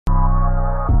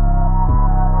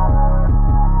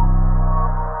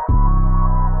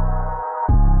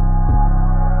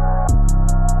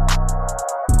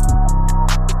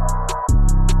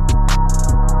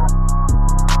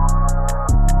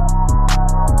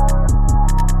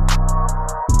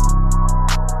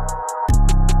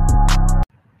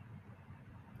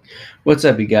What's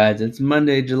up, you guys? It's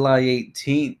Monday, July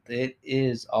 18th. It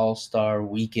is All-Star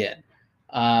Weekend.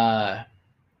 I'm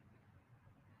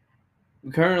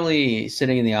currently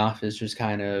sitting in the office just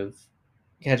kind of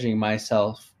catching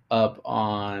myself up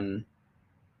on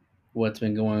what's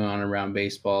been going on around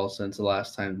baseball since the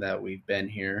last time that we've been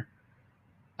here.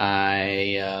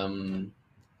 I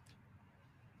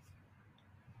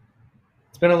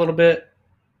It's been a little bit.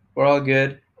 We're all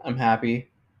good. I'm happy.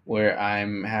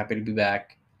 I'm happy to be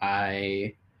back.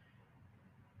 I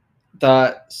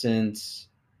thought since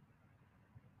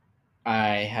I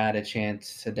had a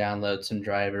chance to download some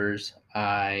drivers,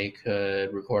 I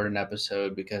could record an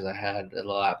episode because I had a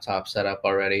laptop set up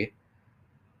already.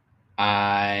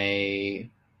 I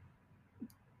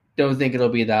don't think it'll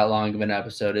be that long of an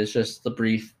episode. It's just the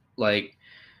brief, like,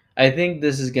 I think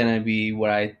this is gonna be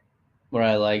what I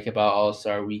like about All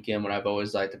Star Weekend. What I've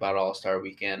always liked about All Star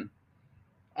Weekend.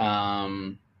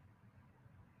 Um,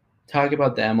 Talk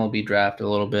about the MLB draft a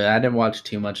little bit. I didn't watch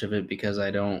too much of it because I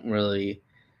don't really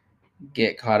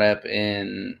get caught up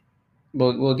in.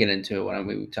 We'll get into it when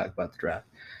we talk about the draft.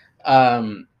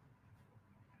 Um,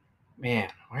 Man,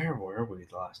 where were we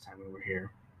the last time we were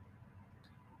here?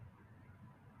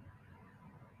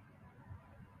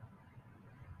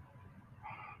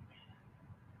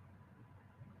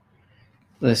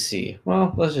 Let's see.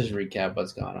 Well, let's just recap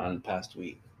what's gone on the past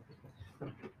week.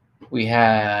 We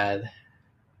had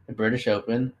the British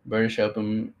Open. British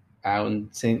Open out in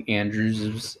St. Andrews.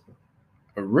 It was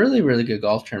a really, really good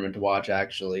golf tournament to watch,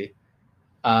 actually.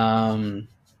 Um,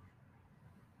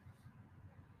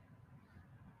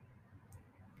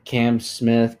 Cam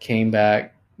Smith came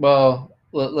back. Well,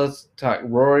 let's talk.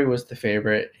 Rory was the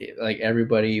favorite. Like,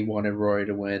 everybody wanted Rory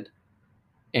to win.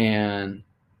 And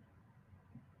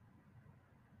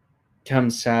come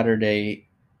Saturday,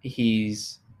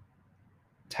 he's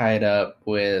tied up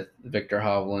with Victor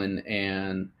Hovland,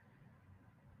 and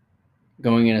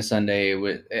going into Sunday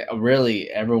with really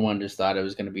everyone just thought it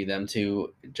was going to be them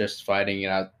two just fighting it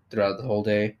out throughout the whole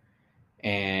day.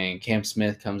 And Cam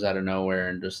Smith comes out of nowhere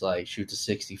and just like shoots a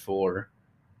 64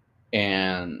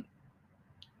 and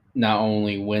not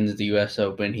only wins the US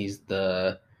Open, he's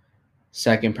the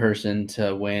second person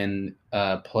to win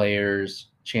Players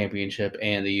Championship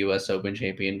and the US Open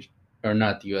champion, or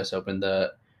not the US Open,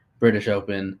 the British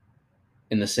Open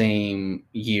in the same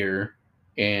year,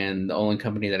 and the only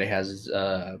company that he has is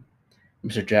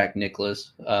Mr. Jack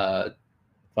Nicklaus,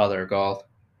 father of golf.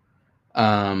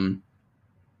 Um,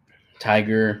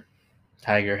 Tiger,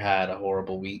 Tiger had a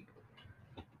horrible week,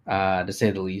 to say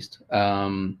the least.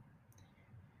 Didn't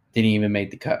even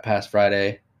make the cut past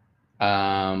Friday.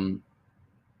 Um,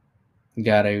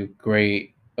 got a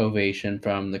great ovation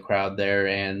from the crowd there,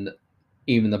 and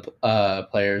even the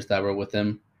players that were with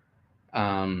him.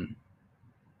 Um,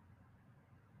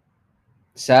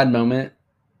 Sad moment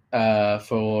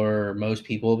for most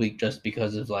people, just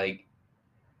because of like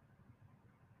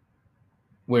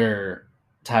where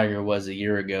Tiger was a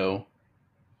year ago.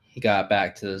 He got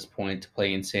back to this point to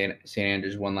play in St.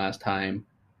 Andrews one last time,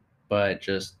 but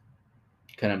just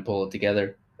couldn't pull it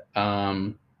together.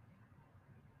 Um,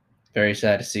 Very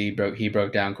sad to see. He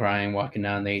broke down crying walking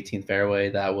down the 18th fairway.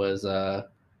 That was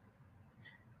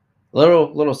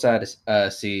little sad to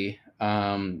see.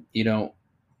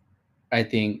 I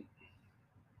think,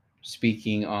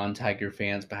 speaking on Tiger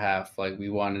fans' behalf, like, we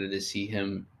wanted to see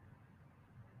him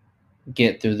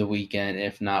get through the weekend,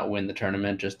 if not win the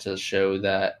tournament, just to show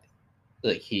that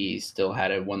like he still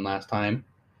had it one last time.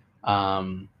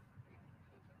 Um,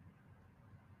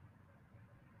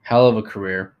 Hell of a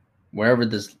career, wherever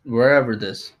this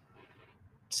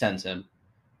sends him.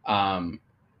 Um,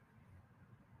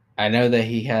 I know that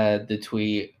he had the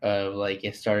tweet of like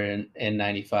it started in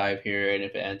 95 here, and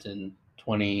if it ends in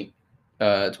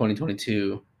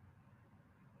 2022,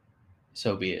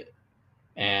 so be it.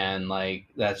 And like,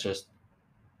 that's just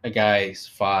a guy's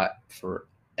fought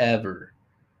forever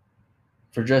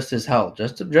for just his health,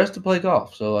 just to play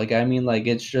golf. So like, I mean, like,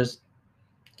 it's just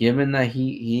given that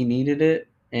he needed it,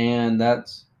 and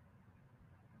that's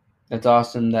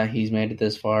awesome that he's made it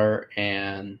this far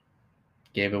and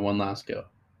gave it one last go.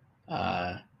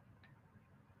 Uh,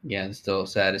 yeah, it's still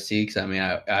sad to see, because I mean,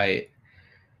 I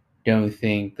don't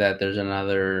think that there's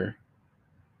another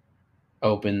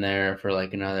open there for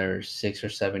like another 6 or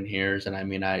 7 years, and I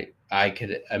mean, I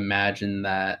could imagine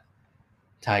that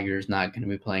Tiger's not going to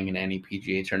be playing in any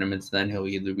PGA tournaments. Then he'll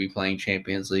either be playing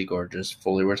Champions League or just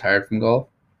fully retired from golf.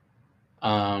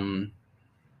 But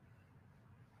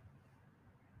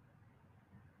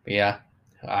yeah,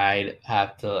 I'd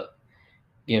have to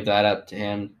give that up to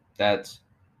him. That's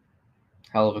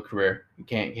hell of a career. You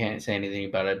can't say anything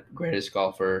about it. Greatest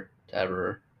golfer to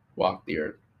ever walk the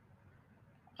earth.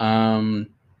 Um,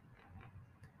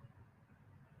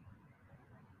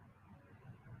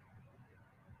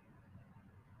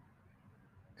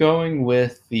 Going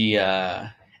with the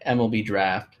MLB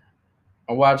draft,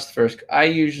 I watched the first. I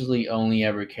usually only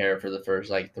ever care for the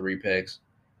first like 3 picks.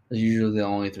 It's usually the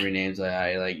only 3 names that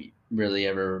I like really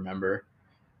ever remember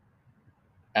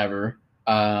ever.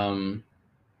 Um,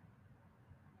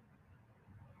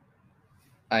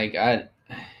 like I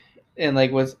and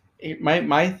like what's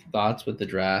my thoughts with the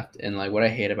draft and like what I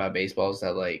hate about baseball is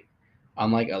that like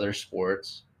unlike other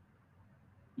sports,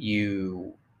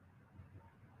 you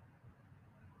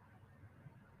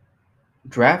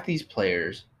draft these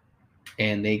players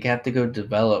and they have to go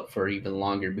develop for even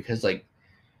longer because like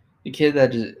the kid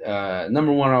that just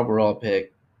number one overall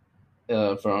pick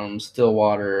from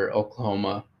Stillwater,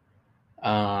 Oklahoma.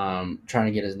 Trying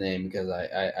to get his name because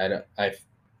I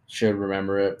should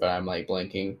remember it, but I'm like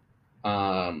blanking.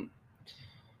 Um,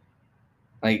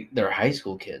 like they're high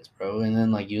school kids, bro, and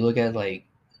then like you look at like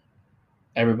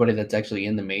everybody that's actually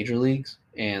in the major leagues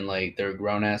and like they're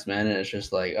grown ass men, and it's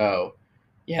just like, oh,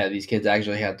 yeah, these kids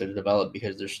actually have to develop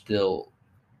because they're still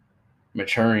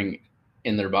maturing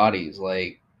in their bodies.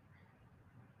 Like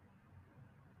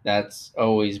that's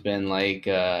always been like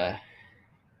the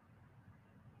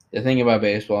thing about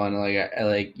baseball, and like I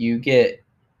like you get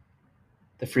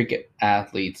the freak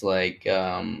athletes like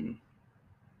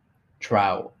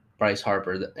Trout, Bryce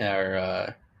Harper,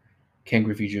 or Ken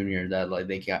Griffey Jr. that like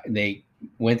they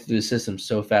went through the system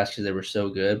so fast because they were so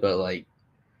good, but like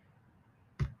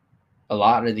a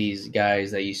lot of these guys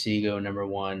that you see go number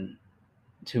one,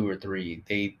 two, or three,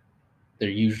 they're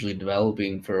usually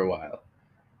developing for a while.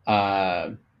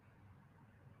 Uh,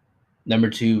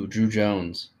 Number two, Drew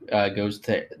Jones goes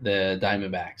to the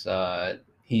Diamondbacks.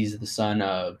 He's the son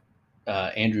of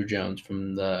Andrew Jones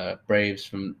from the Braves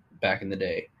from back in the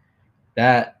day.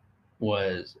 That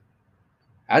was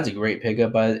that's a great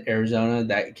pickup by Arizona.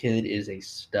 That kid is a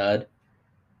stud.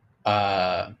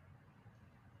 Uh,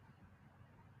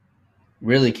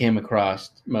 really came across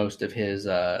most of his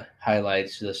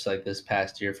highlights just like this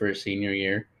past year for his senior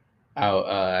year.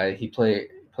 Out, he played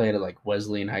at like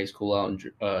Wesleyan High School out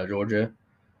in Georgia.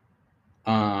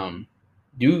 Um,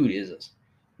 Dude is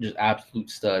just absolute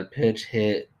stud. Pitch,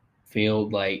 hit,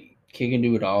 field, like kid can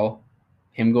do it all.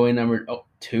 Him going number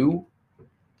 2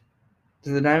 to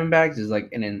the Diamondbacks is like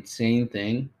an insane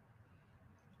thing.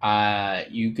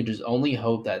 You could just only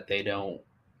hope that they don't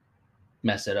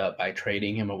mess it up by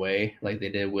trading him away like they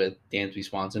did with Dansby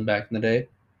Swanson back in the day.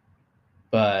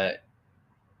 But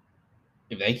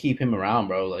if they keep him around,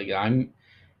 bro, like I'm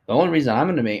the only reason I'm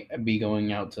gonna be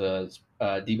going out to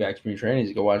D-back spring training is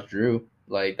to go watch Drew.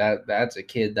 Like that's a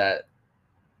kid that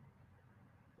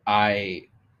I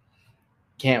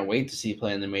can't wait to see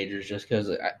play in the majors just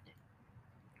because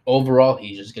overall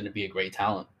he's just going to be a great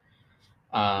talent.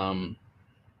 Um,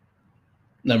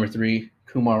 Number 3,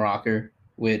 Kumar Rocker,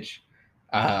 which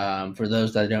for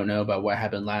those that don't know about what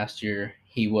happened last year,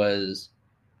 he was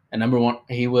a number one.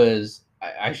 He was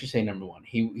I should say number one.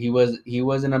 He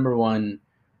was a number one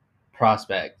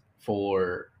prospect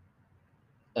for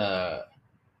uh,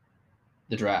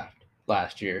 the draft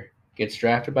last year. Gets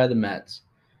drafted by the Mets.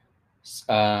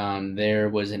 There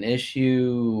was an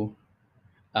issue,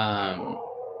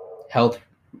 health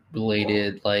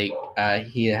related. Like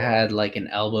he had like an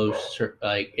elbow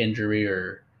like injury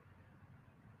or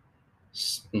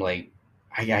like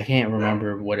I can't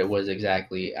remember what it was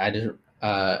exactly. I just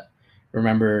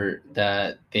remember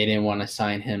that they didn't want to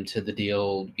sign him to the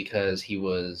deal because he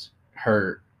was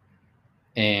hurt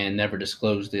and never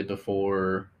disclosed it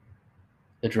before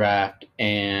the draft.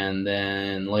 And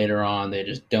then later on, they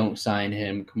just don't sign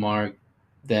him. Kumar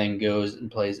then goes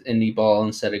and plays indie ball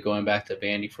instead of going back to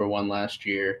Vandy for one last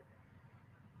year.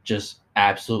 Just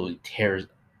absolutely tears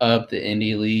up the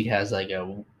indie league. Has like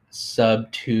a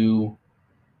sub 2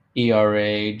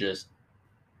 ERA. Just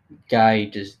guy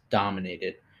just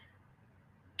dominated.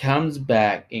 Comes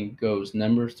back and goes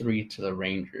number 3 to the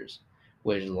Rangers,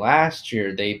 which last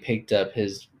year they picked up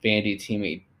his Vandy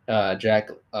teammate Jack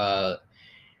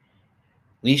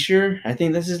Leisure. I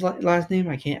think that's his last name.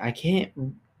 I can't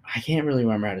really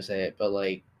remember how to say it, but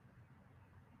like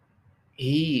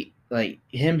he like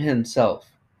him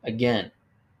himself again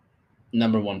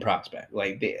number one prospect.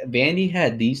 Like Vandy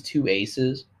had these 2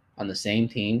 aces on the same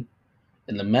team,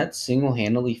 and the Mets single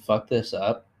handedly fucked this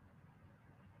up.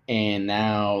 And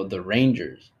now the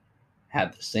Rangers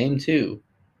have the same 2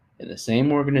 in the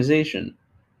same organization,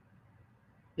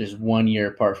 just 1 year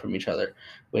apart from each other.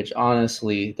 Which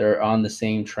honestly, they're on the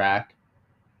same track.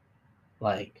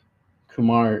 Like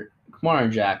Kamara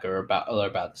and Jack are about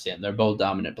the same. They're both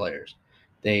dominant players.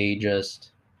 They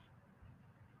just,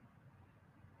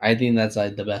 I think that's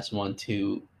like the best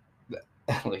 1-2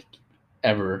 like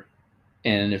ever.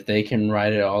 And if they can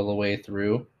ride it all the way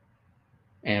through,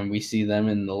 and we see them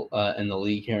in the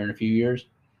league here in a few years,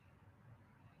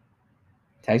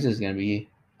 Texas is going to be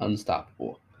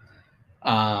unstoppable.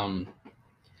 I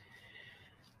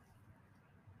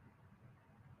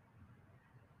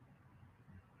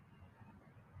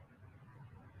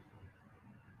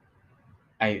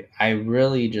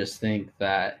really just think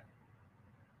that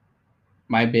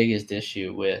my biggest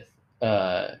issue with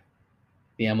the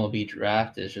MLB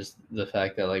draft is just the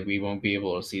fact that like we won't be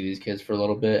able to see these kids for a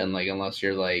little bit, and like unless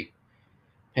you're like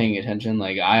paying attention,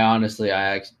 like I honestly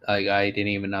I didn't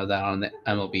even know that on the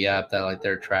MLB app that like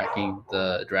they're tracking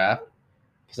the draft,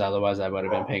 because otherwise I would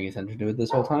have been paying attention to it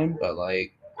this whole time. But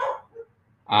like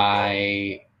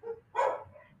I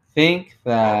think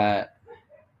that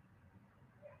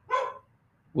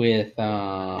with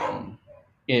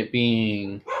it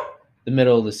being the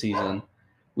middle of the season,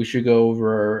 we should go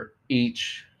over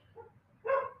each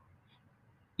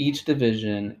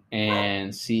division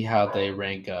and see how they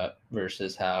rank up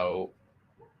versus how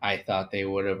I thought they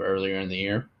would have earlier in the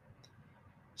year.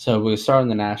 So we'll start in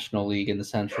the National League. In the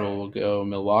Central, we'll go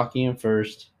Milwaukee in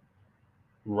first,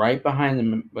 right behind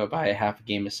them by a half a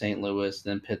game of St. Louis,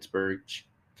 then Pittsburgh,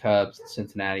 Cubs,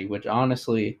 Cincinnati, which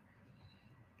honestly,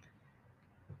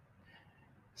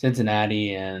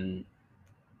 Cincinnati and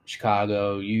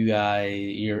Chicago, you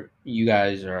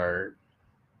guys are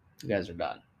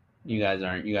done. You guys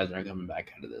aren't coming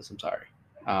back out of this. I'm sorry.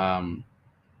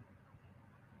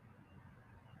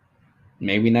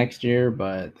 Maybe next year,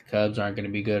 but the Cubs aren't going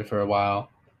to be good for a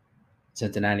while.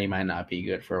 Cincinnati might not be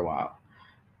good for a while.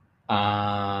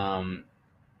 I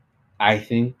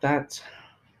think that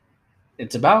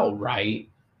it's about right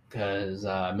because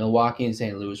Milwaukee and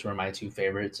St. Louis were my two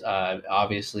favorites.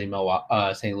 Obviously,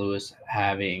 St. Louis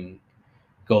having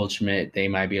Goldschmidt, they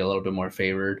might be a little bit more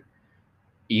favored.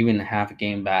 Even half a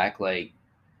game back, like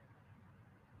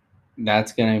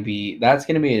that's gonna be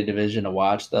a division to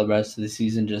watch the rest of the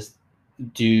season. Just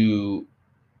due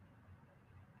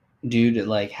to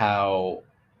like how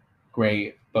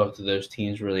great both of those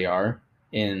teams really are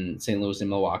in St. Louis and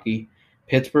Milwaukee.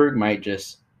 Pittsburgh might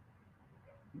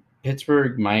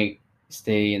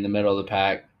stay in the middle of the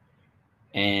pack,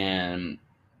 and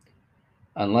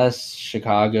unless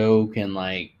Chicago can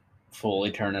like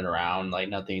fully turn it around, like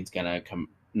nothing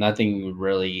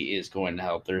really is going to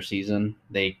help their season.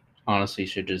 They honestly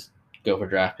should just go for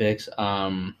draft picks.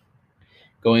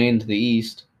 Going into the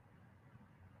East,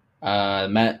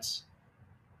 Mets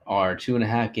are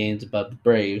 2.5 games above the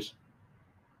Braves,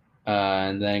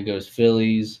 and then it goes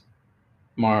Phillies,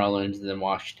 Marlins, and then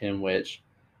Washington, which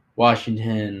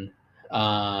Washington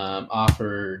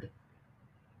offered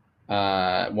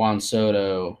Juan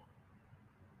Soto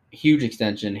huge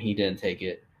extension. He didn't take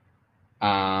it.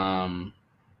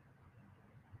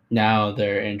 Now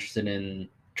they're interested in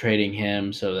trading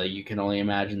him, so that you can only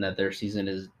imagine that their season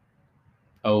is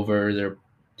over. They'll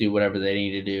do whatever they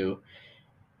need to do.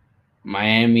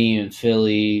 Miami and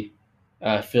Philly.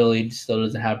 Philly still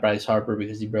doesn't have Bryce Harper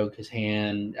because he broke his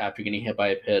hand after getting hit by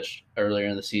a pitch earlier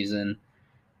in the season.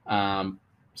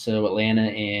 So Atlanta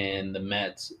and the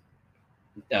Mets.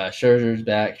 Scherzer's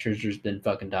back. Scherzer's been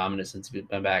fucking dominant since he's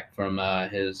been back from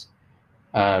his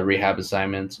rehab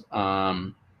assignments.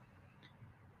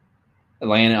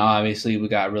 Atlanta, obviously, we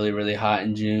got really, really hot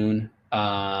in June.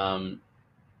 They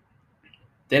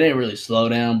didn't really slow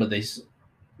down, but the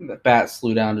bats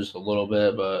slowed down just a little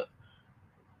bit. But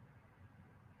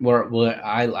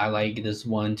I like this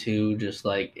 1-2. Just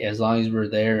like as long as we're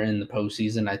there in the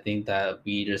postseason, I think that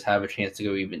we just have a chance to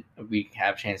go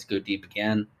deep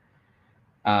again.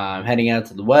 Heading out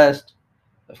to the West,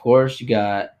 of course, you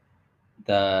got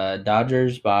the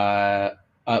Dodgers by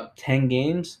up 10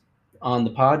 games on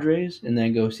the Padres, and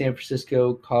then go San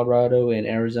Francisco, Colorado, and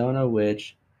Arizona,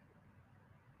 which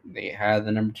they had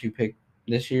the number 2 pick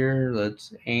this year.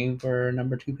 Let's aim for a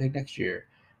number 2 pick next year.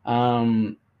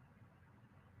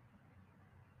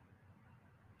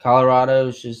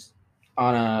 Colorado's just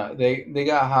on a they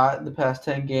got hot in the past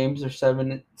 10 games. They're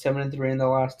 7-3 in the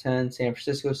last 10. San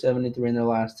Francisco 7-3 in their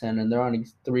last 10, and they're on a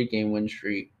 3-game win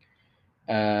streak.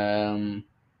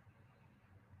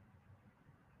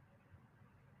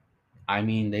 I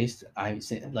mean,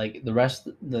 like the rest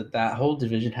that whole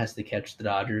division has to catch the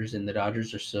Dodgers, and the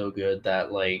Dodgers are so good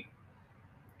that like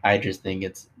I just think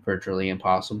it's virtually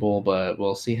impossible. But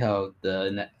we'll see how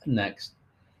the next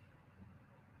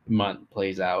month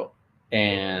plays out,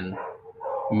 and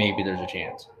maybe there's a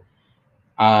chance.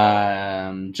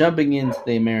 Jumping into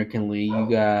the American League, you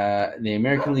got the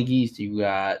American League East. You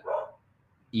got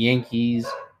Yankees,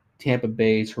 Tampa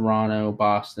Bay, Toronto,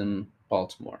 Boston,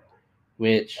 Baltimore.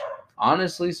 Which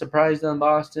honestly surprised on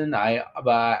Boston.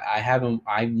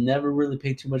 I've never really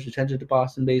paid too much attention to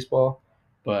Boston baseball,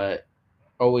 but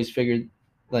always figured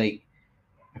like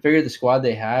I figured the squad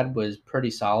they had was pretty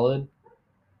solid,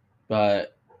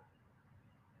 but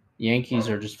Yankees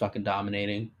are just fucking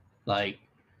dominating. Like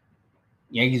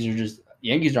Yankees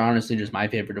are honestly just my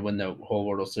favorite to win the whole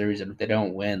World Series, and if they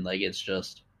don't win, like it's a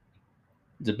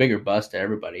bigger bust to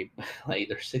everybody. Like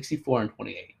they're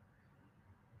 64-28.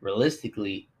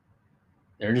 Realistically,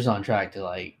 they're just on track to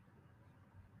like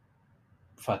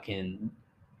fucking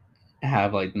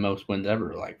have like the most wins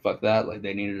ever. Like fuck that. Like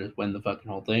they need to just win the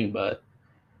fucking whole thing, but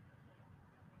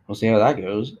we'll see how that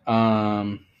goes.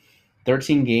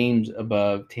 13 games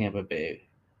above Tampa Bay.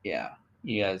 Yeah,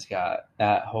 you guys got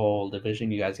that whole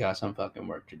division. You guys got some fucking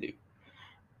work to do.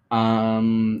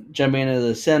 Jumping into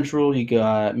the Central, you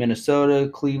got Minnesota,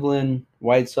 Cleveland,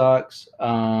 White Sox,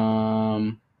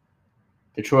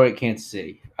 Detroit, Kansas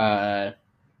City. The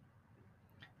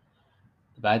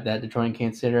fact that Detroit and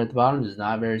Kansas City are at the bottom does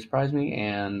not very surprise me.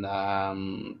 And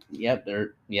the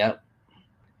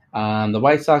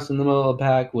White Sox in the middle of the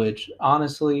pack, which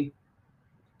honestly,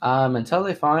 until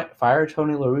they fire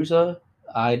Tony La Russa,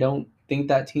 I don't think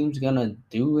that team's gonna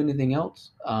do anything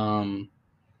else. We'll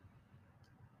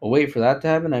wait for that to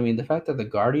happen. I mean, the fact that the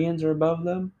Guardians are above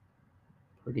them,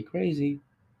 pretty crazy.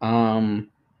 How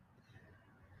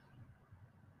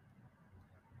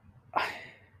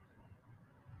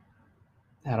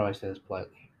do I say this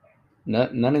politely?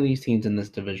 None of these teams in this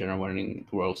division are winning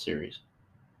the World Series.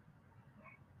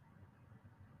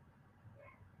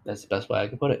 That's the best way I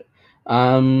could put it.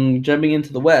 Jumping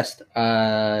into the West,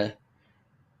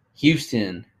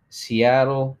 Houston,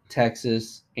 Seattle,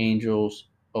 Texas, Angels,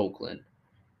 Oakland.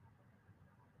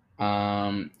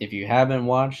 If you haven't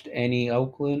watched any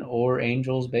Oakland or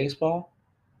Angels baseball,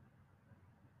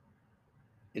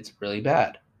 it's really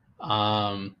bad.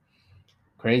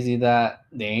 Crazy that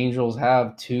the Angels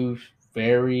have two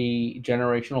very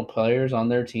generational players on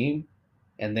their team,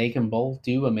 and they can both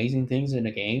do amazing things in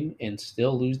a game and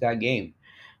still lose that game.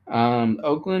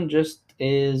 Oakland just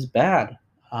is bad.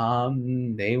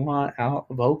 They want out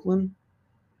of Oakland,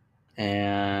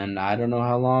 and I don't know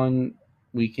how long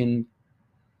we can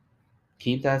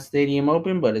keep that stadium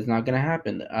open, but it's not going to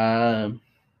happen.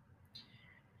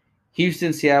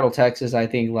 Houston, Seattle, Texas, I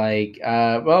think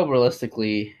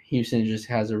realistically, Houston just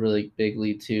has a really big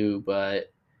lead too,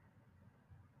 but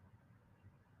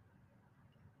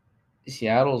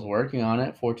Seattle's working on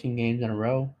it, 14 games in a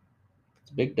row. It's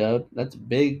a big dub. That's a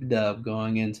big dub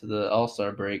going into the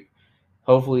All-Star break.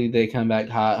 Hopefully they come back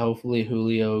hot. Hopefully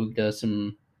Julio gets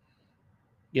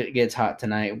hot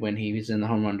tonight when he's in the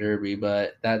home run derby,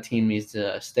 but that team needs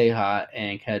to stay hot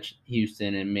and catch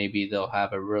Houston, and maybe they'll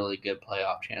have a really good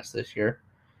playoff chance this year.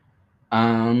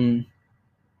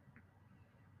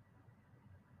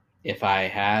 If I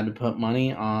had to put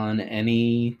money on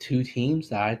any two teams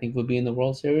that I think would be in the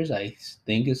World Series, I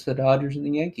think it's the Dodgers and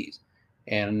the Yankees.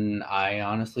 And I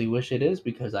honestly wish it is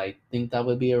because I think that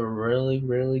would be a really,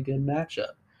 really good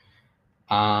matchup.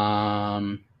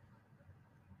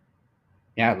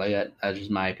 Yeah, that's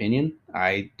just my opinion.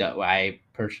 I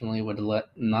personally would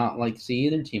not like to see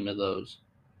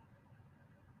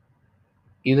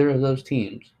either of those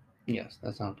teams. Yes,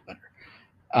 that sounds better.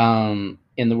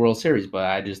 In the World Series, but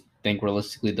I just think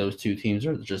realistically those two teams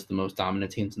are just the most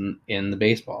dominant teams in the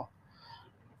baseball.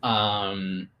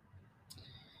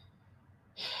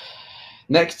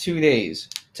 Next 2 days.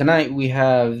 Tonight we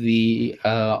have the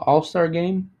All-Star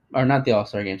game, or not the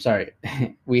All-Star game, sorry.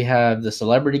 We have the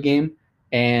Celebrity game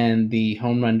and the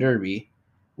Home Run Derby,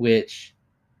 which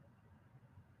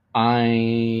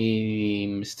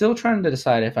I'm still trying to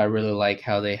decide if I really like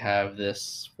how they have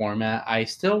this format. I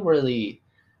still really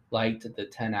liked the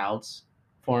 10 outs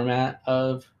format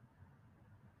uh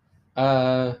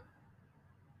of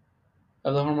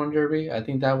the home run derby. I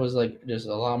think that was like just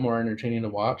a lot more entertaining to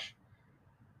watch.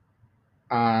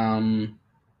 Um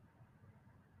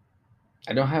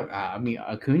I don't have I mean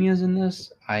Acuna's in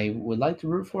this. I would like to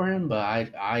root for him, but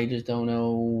I just don't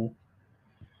know.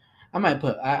 I might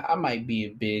be a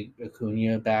big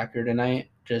Acuna backer tonight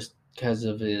just because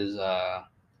of his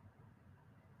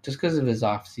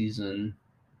off season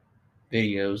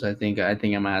videos. I think I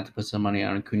might have to put some money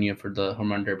on Acuna for the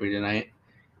home run derby tonight.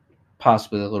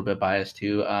 Possibly a little bit biased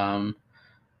too.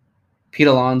 Pete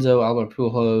Alonso, Albert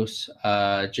Pujols,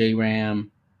 J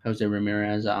Ram, Jose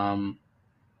Ramirez,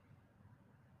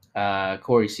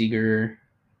 Corey Seager,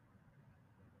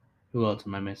 Who else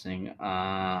am I missing?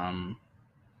 I'm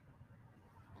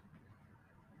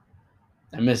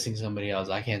missing somebody else.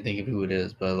 I can't think of who it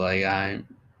is, but like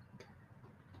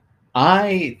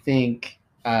I think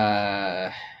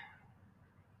I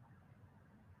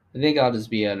think I'll just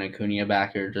be an Acuna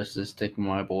backer just to stick with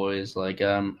my boys. Like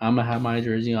I'm gonna have my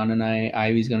jersey on tonight.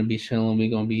 Ivy's gonna be chilling. We're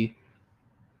gonna be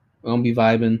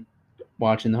vibing,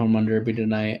 watching the home run derby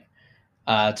tonight.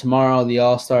 Tomorrow the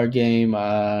All Star game.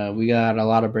 We got a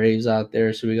lot of Braves out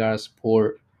there, so we gotta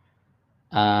support.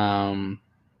 Um,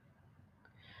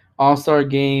 All Star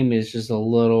game is just a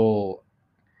little.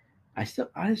 I still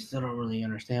don't really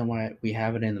understand why we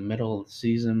have it in the middle of the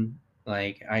season.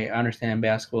 Like I understand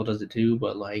basketball does it too,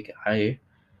 but like I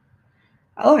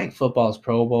like football's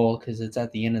Pro Bowl because it's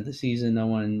at the end of the season. No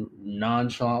one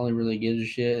nonchalantly really gives a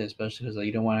shit, especially because like,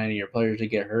 you don't want any of your players to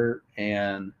get hurt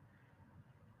and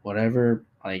whatever.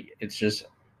 Like it's just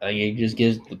like it just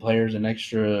gives the players an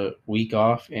extra week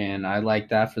off, and I like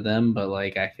that for them. But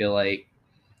like I feel like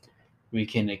we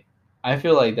can. I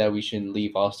feel like that we shouldn't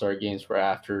leave All Star games for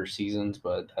after seasons,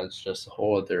 but that's just a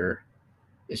whole other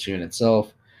issue in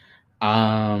itself.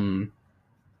 Um,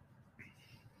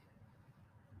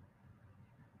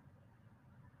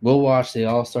 we'll watch the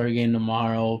All Star game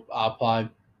tomorrow. I'll probably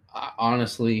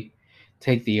honestly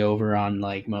take the over on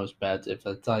like most bets. If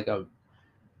it's like a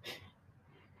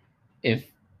if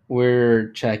we're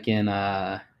checking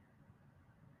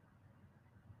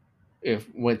if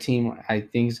what team I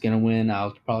think is gonna win,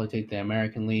 I'll probably take the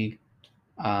American League.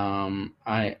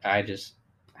 I just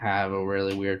have a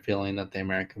really weird feeling that the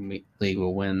American League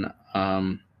will win.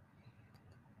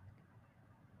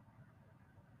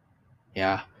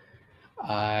 Yeah,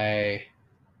 I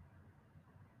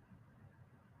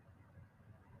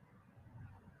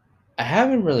I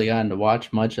haven't really gotten to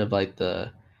watch much of like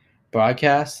the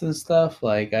broadcasts and stuff.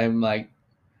 Like I'm like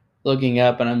looking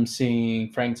up and I'm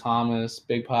seeing Frank Thomas,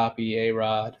 Big Poppy, A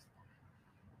Rod,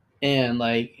 and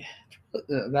like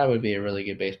that would be a really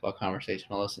good baseball conversation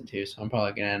to listen to. So I'm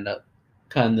probably gonna end up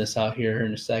cutting this out here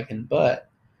in a second, but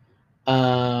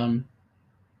um,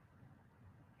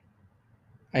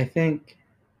 I think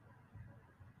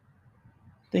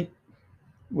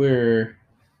we're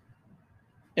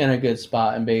in a good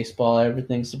spot in baseball.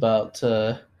 Everything's about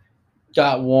to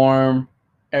got warm.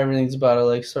 Everything's about to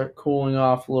like start cooling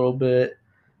off a little bit.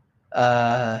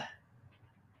 Uh,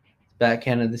 Back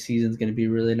end of the season is going to be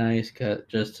really nice,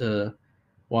 just to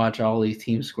watch all these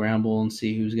teams scramble and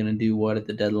see who's going to do what at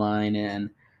the deadline, and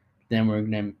then we're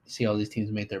going to see all these teams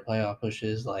make their playoff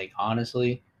pushes. Like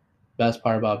honestly, best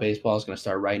part about baseball is going to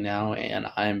start right now, and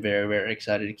I'm very very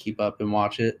excited to keep up and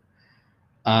watch it.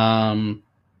 Um,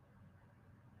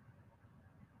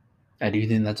 I do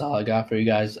think that's all I got for you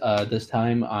guys this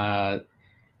time.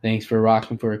 Thanks for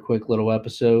rocking for a quick little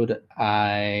episode.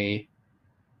 I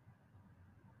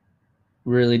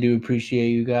really do appreciate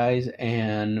you guys,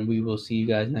 and we will see you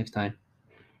guys next time.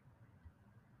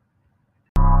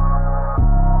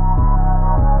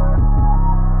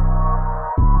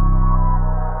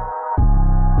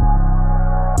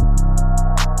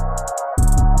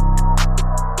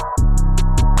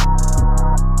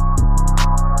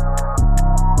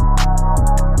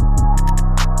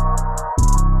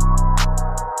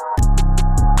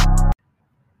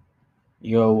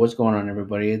 Yo, what's going on,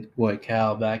 everybody? It's boy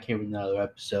Cal back here with another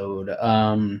episode.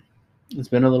 It's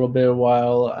been a little bit of a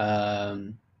while.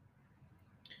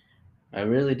 I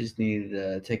really just needed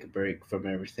to take a break from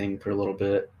everything for a little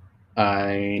bit.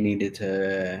 I needed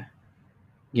to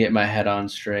get my head on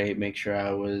straight, make sure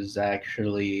I was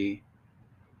actually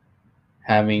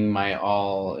having my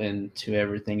all into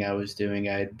everything I was doing.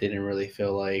 I didn't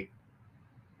feel like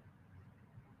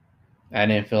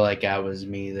I was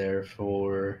me there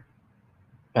for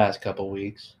past couple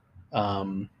weeks.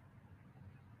 Um,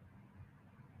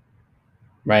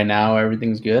 right now,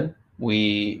 everything's good.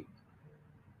 We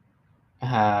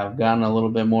have gotten a little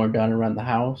bit more done around the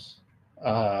house.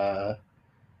 Uh,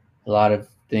 a lot of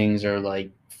things are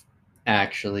like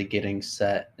actually getting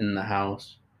set in the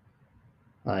house.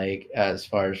 Like as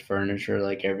far as furniture,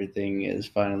 like everything is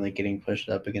finally getting pushed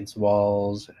up against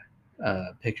walls.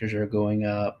 Pictures are going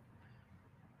up.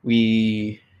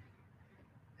 We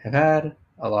have had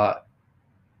a lot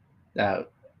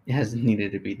that has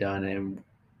needed to be done, and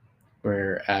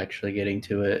we're actually getting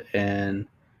to it. And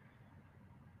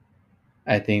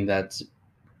I think that's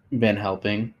been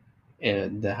helping.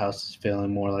 And the house is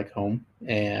feeling more like home.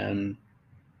 And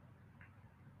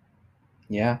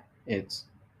yeah, it's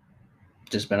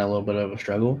just been a little bit of a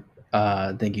struggle.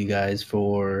 Thank you guys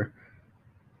for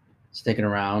sticking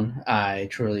around. I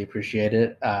truly appreciate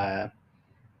it.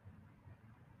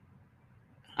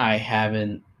 I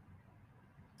haven't.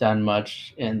 done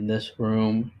much in this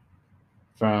room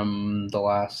from the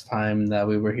last time that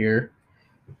we were here.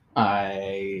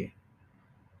 I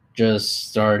just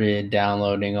started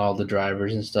downloading all the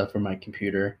drivers and stuff for my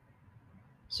computer.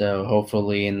 So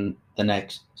hopefully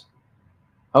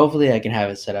hopefully I can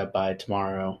have it set up by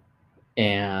tomorrow,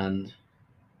 and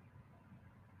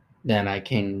then I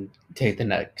can take the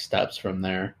next steps from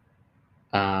there.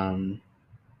 Um,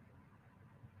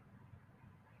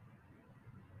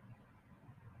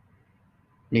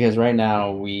 because right now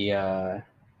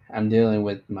I'm dealing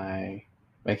with my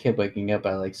kid waking up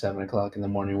at like 7 o'clock in the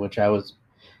morning, which I was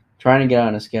trying to get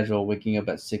on a schedule, waking up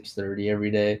at 6:30 every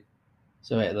day.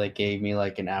 So it like gave me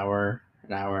like an hour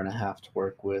and a half to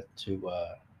work with to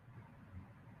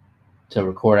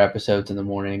record episodes in the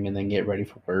morning and then get ready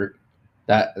for work.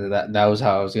 That was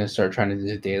how I was gonna start trying to do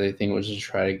the daily thing, was just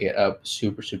try to get up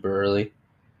super early.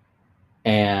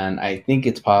 And I think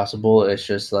it's possible. It's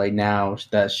just like now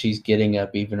that she's getting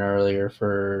up even earlier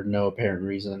for no apparent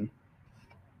reason,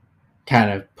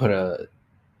 kind of put a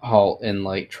halt in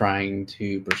like trying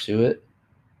to pursue it.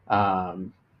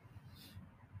 Um,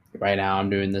 right now,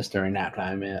 I'm doing this during nap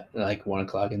time at like 1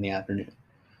 o'clock in the afternoon.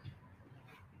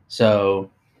 So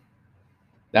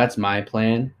that's my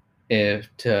plan. If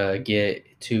to get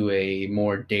to a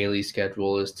more daily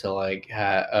schedule is to like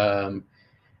at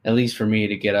least for me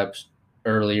to get up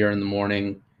earlier in the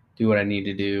morning, do what I need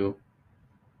to do,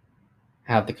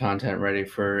 have the content ready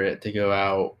for it to go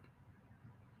out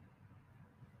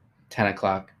 10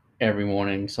 o'clock every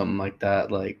morning, something like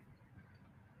that. Like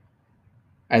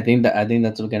I think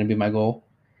that's going to be my goal.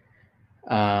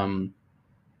 Um,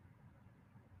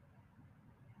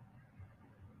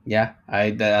 yeah,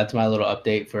 that's my little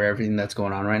update for everything that's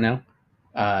going on right now.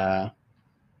 Uh,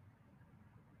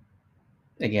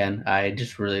 again, I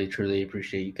just really truly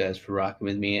appreciate you guys for rocking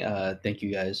with me. Thank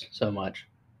you guys so much.